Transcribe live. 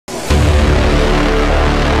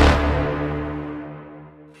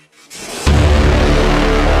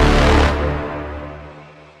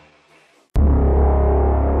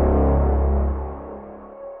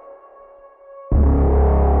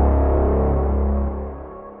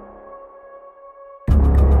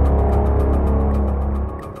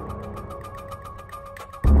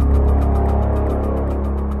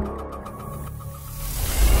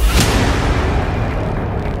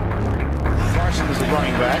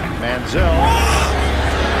Manziel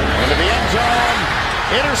into the end zone,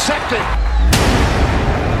 intercepted.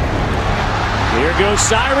 Here goes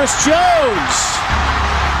Cyrus Jones.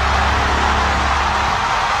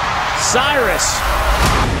 Cyrus.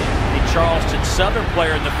 The Charleston Southern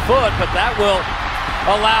player in the foot, but that will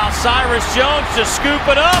allow Cyrus Jones to scoop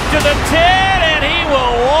it up to the 10, and he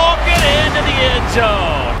will walk it into the end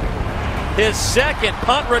zone. His second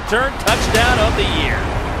punt return touchdown of the year.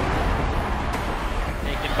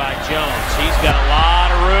 Taken by Jones. He's got a lot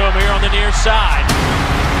of room here on the near side.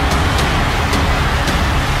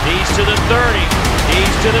 He's to the 30.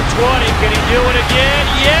 He's to the 20. Can he do it again?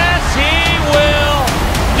 Yes, he will.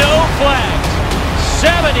 No flags.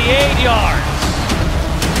 78 yards.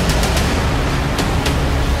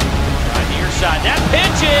 Right near side. That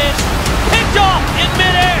pitch is picked off in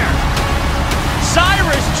midair.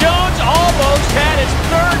 Cyrus Jones almost had his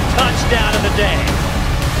third touchdown of the day.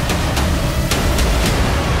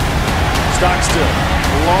 Stock still.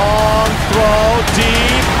 Long throw,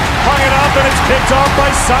 deep. Hung it up, and it's picked off by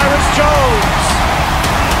Cyrus Jones.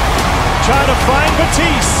 Trying to find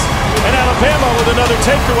Batiste. And Alabama with another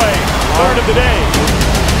takeaway. Third of the day.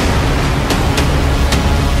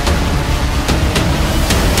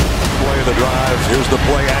 Play of the drive. Here's the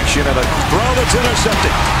play action and a throw that's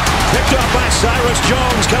intercepted. Picked up by Cyrus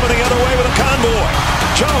Jones, coming the other way with a convoy.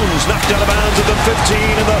 Jones knocked out of bounds at the 15,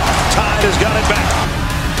 and the Tide has got it back.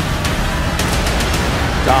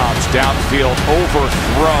 Dobbs downfield,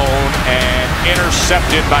 overthrown and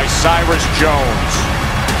intercepted by Cyrus Jones.